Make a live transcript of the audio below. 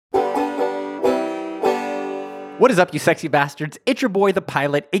What is up, you sexy bastards? It's your boy, the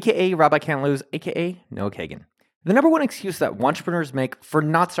pilot, aka Rabbi Can't Lose, aka Noah Kagan. The number one excuse that entrepreneurs make for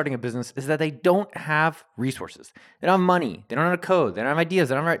not starting a business is that they don't have resources. They don't have money. They don't know how to code. They don't have ideas.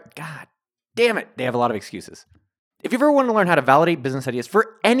 They don't have, God damn it. They have a lot of excuses. If you ever want to learn how to validate business ideas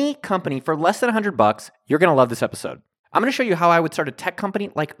for any company for less than $100, you're going to love this episode. I'm going to show you how I would start a tech company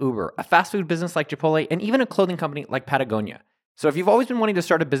like Uber, a fast food business like Chipotle, and even a clothing company like Patagonia. So if you've always been wanting to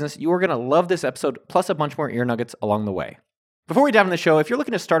start a business, you are going to love this episode, plus a bunch more ear nuggets along the way. Before we dive into the show, if you're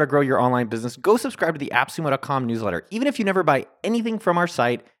looking to start or grow your online business, go subscribe to the AppSumo.com newsletter. Even if you never buy anything from our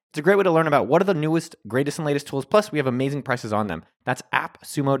site, it's a great way to learn about what are the newest, greatest, and latest tools. Plus, we have amazing prices on them. That's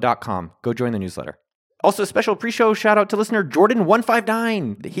AppSumo.com. Go join the newsletter. Also, a special pre-show shout out to listener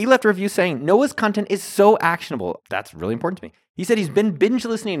Jordan159. He left a review saying, Noah's content is so actionable. That's really important to me. He said he's been binge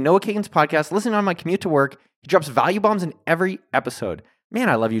listening to Noah Kagan's podcast, listening on my commute to work. He drops value bombs in every episode. Man,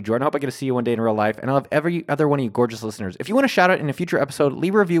 I love you, Jordan. I hope I get to see you one day in real life. And I love every other one of you gorgeous listeners. If you want a shout out in a future episode,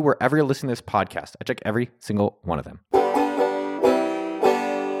 leave a review wherever you're listening to this podcast. I check every single one of them.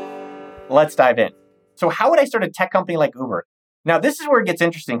 Let's dive in. So how would I start a tech company like Uber? Now, this is where it gets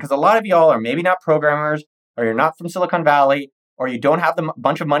interesting because a lot of y'all are maybe not programmers, or you're not from Silicon Valley, or you don't have the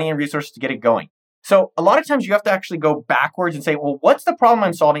bunch of money and resources to get it going. So a lot of times you have to actually go backwards and say, well, what's the problem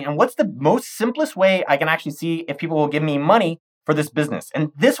I'm solving? And what's the most simplest way I can actually see if people will give me money for this business?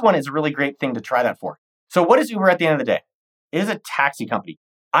 And this one is a really great thing to try that for. So what is Uber at the end of the day? It is a taxi company.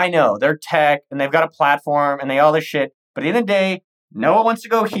 I know they're tech and they've got a platform and they all this shit. But at the end of the day, Noah wants to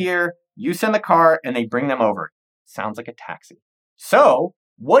go here. You send the car and they bring them over. Sounds like a taxi. So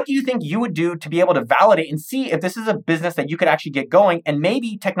what do you think you would do to be able to validate and see if this is a business that you could actually get going and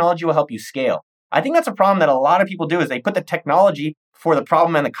maybe technology will help you scale? I think that's a problem that a lot of people do is they put the technology for the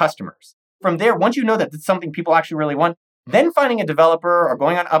problem and the customers. From there, once you know that it's something people actually really want, then finding a developer or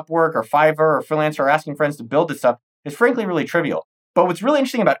going on Upwork or Fiverr or Freelancer or asking friends to build this stuff is frankly really trivial. But what's really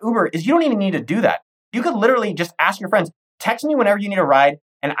interesting about Uber is you don't even need to do that. You could literally just ask your friends, text me whenever you need a ride,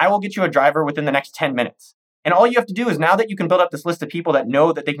 and I will get you a driver within the next 10 minutes. And all you have to do is now that you can build up this list of people that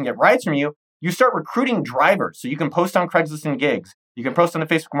know that they can get rides from you, you start recruiting drivers. So you can post on Craigslist and Gigs. You can post on the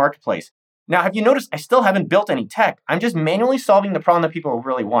Facebook Marketplace. Now, have you noticed I still haven't built any tech? I'm just manually solving the problem that people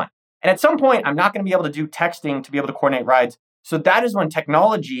really want. And at some point, I'm not going to be able to do texting to be able to coordinate rides. So that is when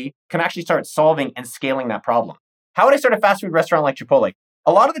technology can actually start solving and scaling that problem. How would I start a fast food restaurant like Chipotle?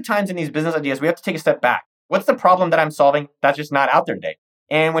 A lot of the times in these business ideas, we have to take a step back. What's the problem that I'm solving that's just not out there today?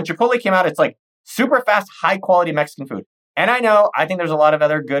 And when Chipotle came out, it's like super fast, high quality Mexican food. And I think there's a lot of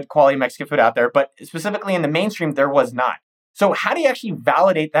other good quality Mexican food out there, but specifically in the mainstream, there was not. So how do you actually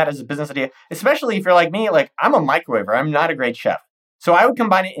validate that as a business idea? Especially if you're like me, like I'm a microwaver, I'm not a great chef. So I would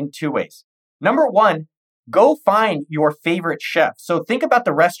combine it in two ways. Number one, go find your favorite chef. So think about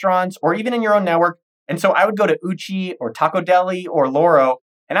the restaurants or even in your own network. And so I would go to Uchi or Taco Deli or Loro,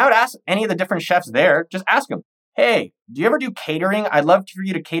 and I would ask any of the different chefs there, just ask them, hey, do you ever do catering? I'd love for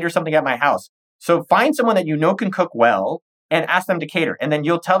you to cater something at my house. So find someone that you know can cook well and ask them to cater. And then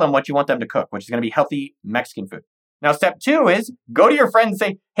you'll tell them what you want them to cook, which is going to be healthy Mexican food. Now, step two is go to your friends and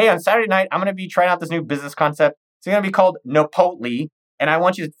say, hey, on Saturday night, I'm going to be trying out this new business concept. It's going to be called Nopotle. And I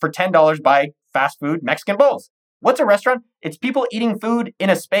want you to, for $10, buy fast food Mexican bowls. What's a restaurant? It's people eating food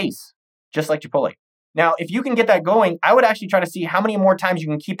in a space, just like Chipotle. Now, if you can get that going, I would actually try to see how many more times you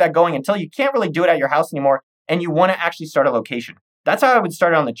can keep that going until you can't really do it at your house anymore and you want to actually start a location. That's how I would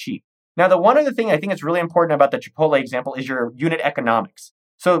start it on the cheap. Now, the one other thing I think is really important about the Chipotle example is your unit economics.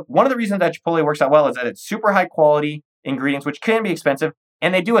 So one of the reasons that Chipotle works out well is that it's super high quality ingredients, which can be expensive,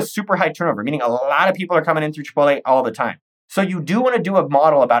 and they do a super high turnover, meaning a lot of people are coming in through Chipotle all the time. So you do want to do a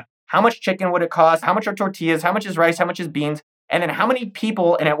model about how much chicken would it cost, how much are tortillas, how much is rice, how much is beans, and then how many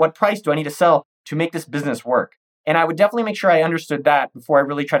people and at what price do I need to sell to make this business work? And I would definitely make sure I understood that before I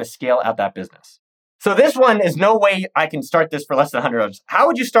really try to scale out that business. So this one is no way I can start this for less than $100. How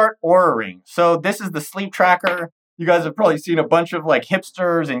would you start Oura Ring? So this is the sleep tracker. You guys have probably seen a bunch of like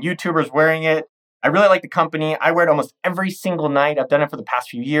hipsters and YouTubers wearing it. I really like the company. I wear it almost every single night. I've done it for the past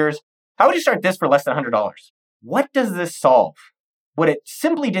few years. How would you start this for less than $100? What does this solve? What it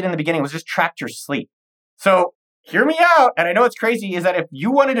simply did in the beginning was just track your sleep. So hear me out. And I know it's crazy is that if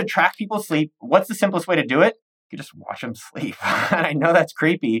you wanted to track people's sleep, what's the simplest way to do it? You could just watch them sleep. And I know that's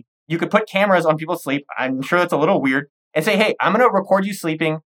creepy. You could put cameras on people's sleep. I'm sure that's a little weird and say, hey, I'm going to record you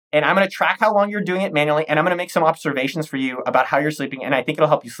sleeping and I'm going to track how long you're doing it manually. And I'm going to make some observations for you about how you're sleeping. And I think it'll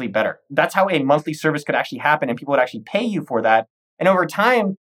help you sleep better. That's how a monthly service could actually happen. And people would actually pay you for that. And over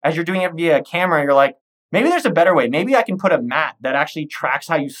time, as you're doing it via camera, you're like, maybe there's a better way. Maybe I can put a mat that actually tracks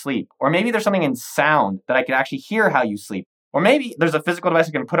how you sleep. Or maybe there's something in sound that I could actually hear how you sleep. Or maybe there's a physical device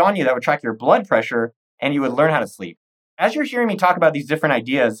I can put on you that would track your blood pressure and you would learn how to sleep. As you're hearing me talk about these different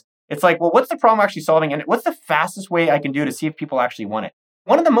ideas, it's like, well, what's the problem I'm actually solving? And what's the fastest way I can do to see if people actually want it?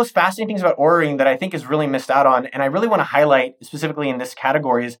 One of the most fascinating things about Oura Ring that I think is really missed out on, and I really want to highlight specifically in this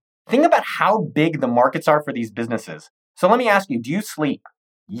category, is think about how big the markets are for these businesses. So let me ask you, do you sleep?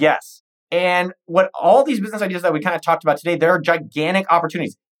 Yes. And what all these business ideas that we kind of talked about today, there are gigantic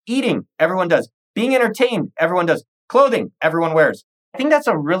opportunities. Eating, everyone does. Being entertained, everyone does. Clothing, everyone wears. I think that's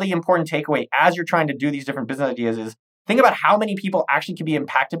a really important takeaway as you're trying to do these different business ideas is think about how many people actually can be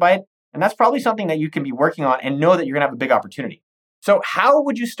impacted by it. And that's probably something that you can be working on and know that you're going to have a big opportunity. So how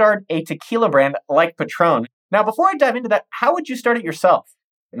would you start a tequila brand like Patron? Now, before I dive into that, how would you start it yourself?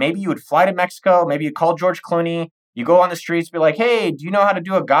 Maybe you would fly to Mexico. Maybe you call George Clooney. You go on the streets, be like, hey, do you know how to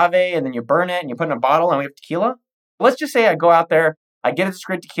do agave? And then you burn it and you put it in a bottle and we have tequila. Let's just say I go out there, I get this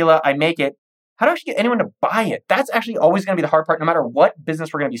great tequila, I make it. How do I actually get anyone to buy it? That's actually always going to be the hard part, no matter what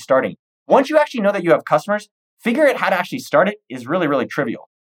business we're going to be starting. Once you actually know that you have customers, figure out how to actually start it is really, really trivial.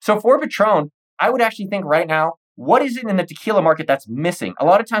 So for Patron, I would actually think right now, what is it in the tequila market that's missing? A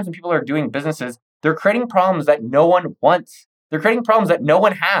lot of times when people are doing businesses, they're creating problems that no one wants. They're creating problems that no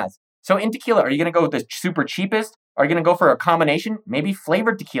one has. So in tequila, are you going to go with the super cheapest? Are you going to go for a combination? Maybe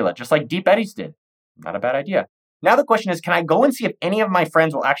flavored tequila, just like Deep Eddies did. Not a bad idea. Now the question is, can I go and see if any of my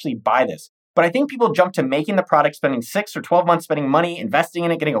friends will actually buy this? But I think people jump to making the product, spending 6 or 12 months spending money, investing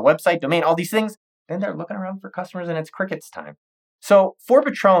in it, getting a website, domain, all these things. Then they're looking around for customers and it's crickets time. So for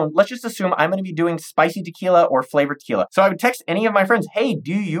Patron, let's just assume I'm going to be doing spicy tequila or flavored tequila. So I would text any of my friends, hey,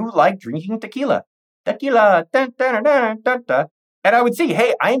 do you like drinking tequila? Tequila, dun, dun, dun, dun, dun. And I would see,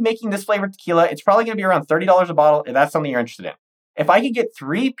 hey, I'm making this flavored tequila. It's probably going to be around $30 a bottle if that's something you're interested in. If I could get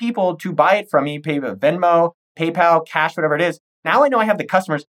 3 people to buy it from me, pay Venmo, PayPal, cash, whatever it is, now I know I have the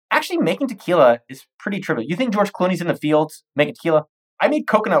customers. Actually, making tequila is pretty trivial. You think George Clooney's in the fields making tequila? I made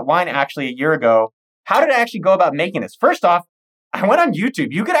coconut wine actually a year ago. How did I actually go about making this? First off, I went on YouTube.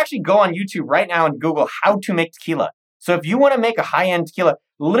 You could actually go on YouTube right now and Google how to make tequila. So if you want to make a high-end tequila,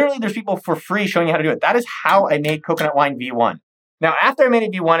 literally there's people for free showing you how to do it. That is how I made coconut wine V1. Now, after I made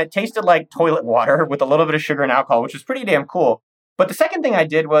it V1, it tasted like toilet water with a little bit of sugar and alcohol, which was pretty damn cool. But the second thing I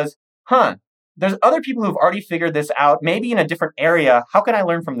did was, there's other people who've already figured this out, maybe in a different area. How can I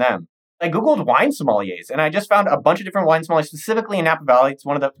learn from them? I Googled wine sommeliers, and I just found a bunch of different wine sommeliers, specifically in Napa Valley. It's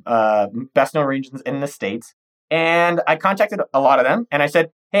one of the best-known regions in the States. And I contacted a lot of them, and I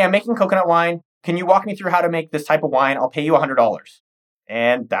said, hey, I'm making coconut wine. Can you walk me through how to make this type of wine? I'll pay you $100.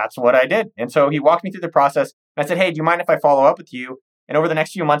 And that's what I did. And so he walked me through the process. And I said, hey, do you mind if I follow up with you? And over the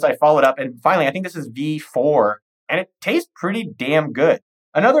next few months, I followed up. And finally, I think this is V4, and it tastes pretty damn good.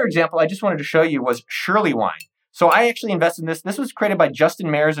 Another example I just wanted to show you was Shirley Wine. So I actually invested in this. This was created by Justin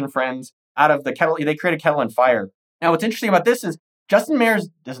Mayers and friends out of the Kettle. They created Kettle and Fire. Now, what's interesting about this is Justin Mayers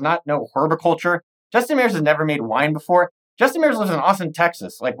does not know herbiculture. Justin Mayers has never made wine before. Justin Mayers lives in Austin,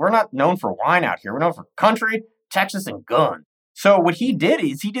 Texas. Like, we're not known for wine out here. We're known for country, Texas, and gun. So what he did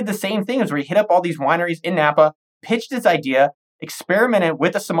is he did the same thing as where he hit up all these wineries in Napa, pitched his idea, experimented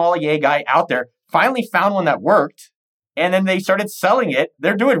with a sommelier guy out there, finally found one that worked, and then they started selling it.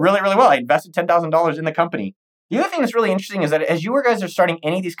 They're doing really, really well. I invested $10,000 in the company. The other thing that's really interesting is that as you guys are starting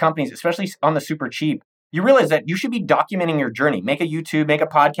any of these companies, especially on the super cheap, you realize that you should be documenting your journey. Make a YouTube, make a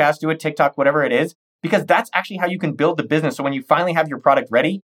podcast, do a TikTok, whatever it is, because that's actually how you can build the business. So when you finally have your product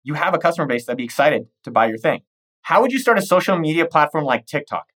ready, you have a customer base that'd be excited to buy your thing. How would you start a social media platform like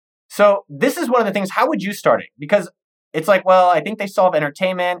TikTok? So this is one of the things, how would you start it? Because it's like, well, I think they solve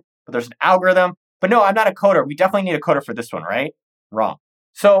entertainment, but there's an algorithm. But no, I'm not a coder. We definitely need a coder for this one, right? Wrong.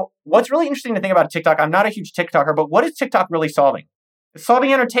 So what's really interesting to think about TikTok, I'm not a huge TikToker, but what is TikTok really solving? It's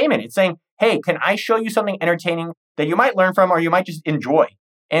solving entertainment. It's saying, hey, can I show you something entertaining that you might learn from or you might just enjoy?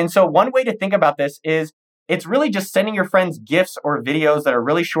 And so one way to think about this is it's really just sending your friends GIFs or videos that are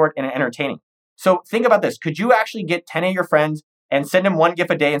really short and entertaining. So think about this. Could you actually get 10 of your friends and send them one GIF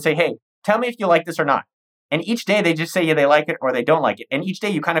a day and say, hey, tell me if you like this or not? And each day they just say, yeah, they like it or they don't like it. And each day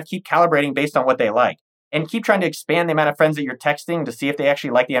you kind of keep calibrating based on what they like and keep trying to expand the amount of friends that you're texting to see if they actually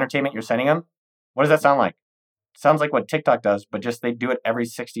like the entertainment you're sending them. What does that sound like? Sounds like what TikTok does, but just they do it every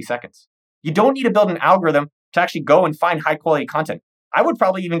 60 seconds. You don't need to build an algorithm to actually go and find high quality content. I would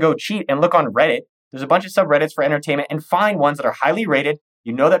probably even go cheat and look on Reddit. There's a bunch of subreddits for entertainment and find ones that are highly rated.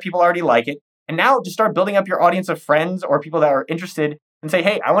 You know that people already like it. And now just start building up your audience of friends or people that are interested and say,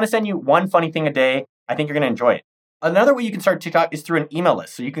 hey, I want to send you one funny thing a day. I think you're going to enjoy it. Another way you can start TikTok is through an email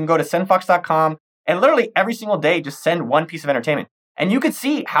list. So you can go to sendfox.com and literally every single day, just send one piece of entertainment. And you could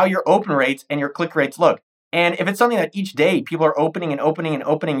see how your open rates and your click rates look. And if it's something that each day people are opening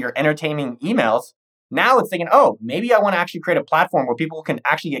your entertaining emails, now it's thinking, oh, maybe I want to actually create a platform where people can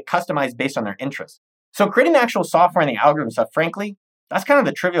actually get customized based on their interests. So creating the actual software and the algorithm stuff, frankly, that's kind of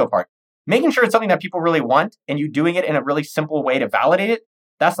the trivial part. Making sure it's something that people really want and you doing it in a really simple way to validate it,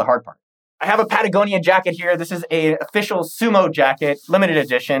 that's the hard part. I have a Patagonia jacket here. This is an official Sumo jacket, limited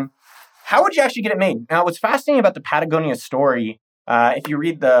edition. How would you actually get it made? Now, what's fascinating about the Patagonia story, if you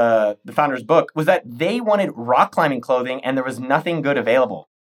read the founder's book, was that they wanted rock climbing clothing and there was nothing good available.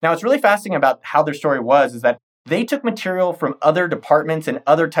 Now, what's really fascinating about how their story was is that they took material from other departments and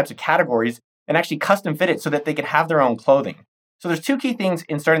other types of categories and actually custom fit it so that they could have their own clothing. So there's two key things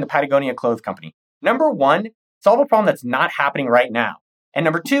in starting the Patagonia clothes company. Number one, solve a problem that's not happening right now. And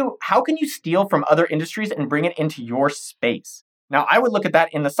number two, how can you steal from other industries and bring it into your space? Now, I would look at that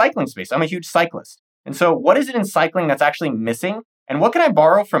in the cycling space. I'm a huge cyclist. And so what is it in cycling that's actually missing? And what can I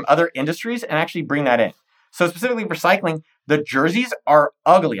borrow from other industries and actually bring that in? So specifically for cycling, the jerseys are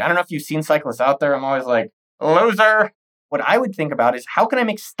ugly. I don't know if you've seen cyclists out there. I'm always like, loser. What I would think about is how can I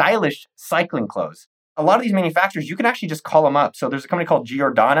make stylish cycling clothes? A lot of these manufacturers, you can actually just call them up. So there's a company called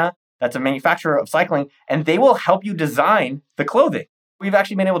Giordana that's a manufacturer of cycling, and they will help you design the clothing. We've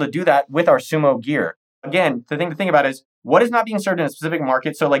actually been able to do that with our Sumo gear. Again, the thing to think about is what is not being served in a specific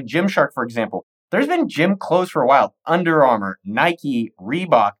market. So like Gymshark, for example, there's been gym clothes for a while, Under Armour, Nike,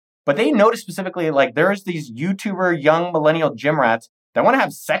 Reebok, but they noticed specifically like there's these YouTuber young millennial gym rats that want to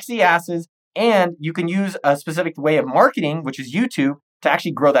have sexy asses, and you can use a specific way of marketing, which is YouTube, to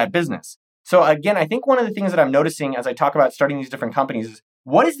actually grow that business. So again, I think one of the things that I'm noticing as I talk about starting these different companies is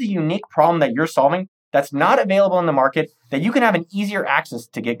what is the unique problem that you're solving that's not available in the market that you can have an easier access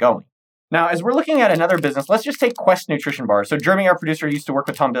to get going? Now, as we're looking at another business, let's just take Quest Nutrition Bars. So Jeremy, our producer, used to work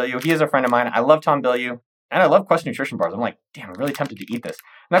with Tom Bilyeu. He is a friend of mine. I love Tom Bilyeu, and I love Quest Nutrition Bars. I'm like, damn, I'm really tempted to eat this.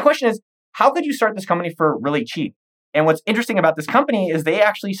 And my question is, how could you start this company for really cheap? And what's interesting about this company is they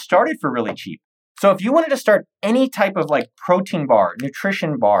actually started for really cheap. So if you wanted to start any type of like protein bar,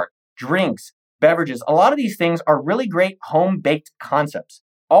 nutrition bar, drinks, beverages, a lot of these things are really great home-baked concepts.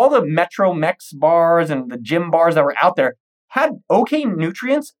 All the Metro Mex bars and the gym bars that were out there had okay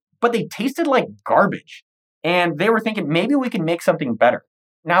nutrients, but they tasted like garbage. And they were thinking, maybe we can make something better.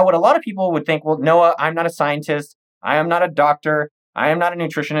 Now, what a lot of people would think, well, Noah, I'm not a scientist. I am not a doctor. I am not a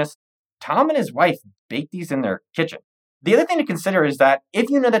nutritionist. Tom and his wife bake these in their kitchen. The other thing to consider is that if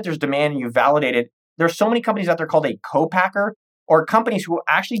you know that there's demand and you validate it, there's so many companies out there called a co-packer or companies who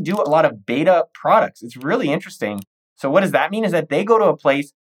actually do a lot of beta products. It's really interesting. So what does that mean is that they go to a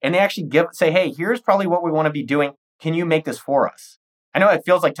place and they actually say, hey, here's probably what we want to be doing. Can you make this for us? I know it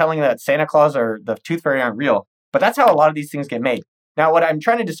feels like telling that Santa Claus or the Tooth Fairy aren't real, but that's how a lot of these things get made. Now, what I'm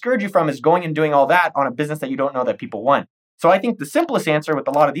trying to discourage you from is going and doing all that on a business that you don't know that people want. So I think the simplest answer with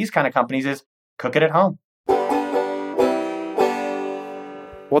a lot of these kind of companies is cook it at home.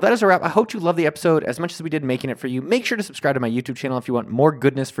 Well, that is a wrap. I hope you loved the episode as much as we did making it for you. Make sure to subscribe to my YouTube channel if you want more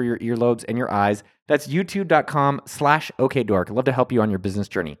goodness for your earlobes and your eyes. That's youtube.com/okdork. I'd love to help you on your business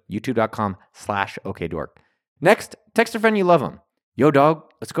journey. youtube.com/okdork. Next, text a friend you love them. Yo, dog,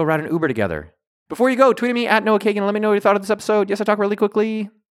 let's go ride an Uber together. Before you go, tweet at me at Noah Kagan and let me know what you thought of this episode. Yes, I talk really quickly.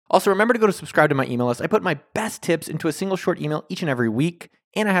 Also, remember to go to subscribe to my email list. I put my best tips into a single short email each and every week,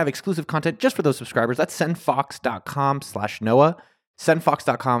 and I have exclusive content just for those subscribers. That's sendfox.com/Noah.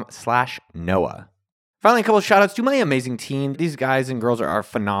 sendfox.com/Noah. Finally, a couple of shout outs to my amazing team. These guys and girls are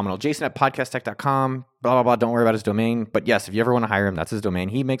phenomenal. Jason at podcasttech.com, blah, blah, blah. Don't worry about his domain. But yes, if you ever want to hire him, that's his domain.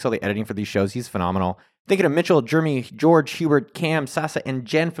 He makes all the editing for these shows. He's phenomenal. Thinking of Mitchell, Jeremy, George, Hubert, Cam, Sasa, and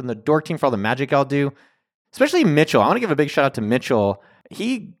Jen from the Dork team for all the magic I'll do. Especially Mitchell. I want to give a big shout out to Mitchell.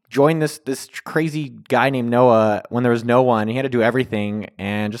 He joined this crazy guy named Noah when there was no one. He had to do everything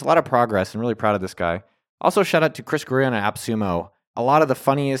and just a lot of progress. I'm really proud of this guy. Also, shout out to Chris Gurion at AppSumo. A lot of the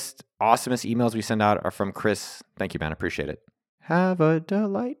funniest, awesomest emails we send out are from Chris. Thank you, man. I appreciate it. Have a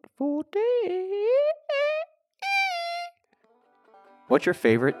delightful day. What's your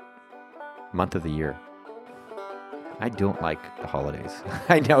favorite month of the year? I don't like the holidays.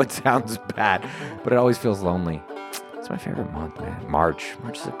 I know it sounds bad, but it always feels lonely. It's my favorite month, man. March.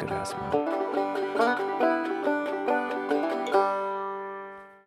 March is a good ass month.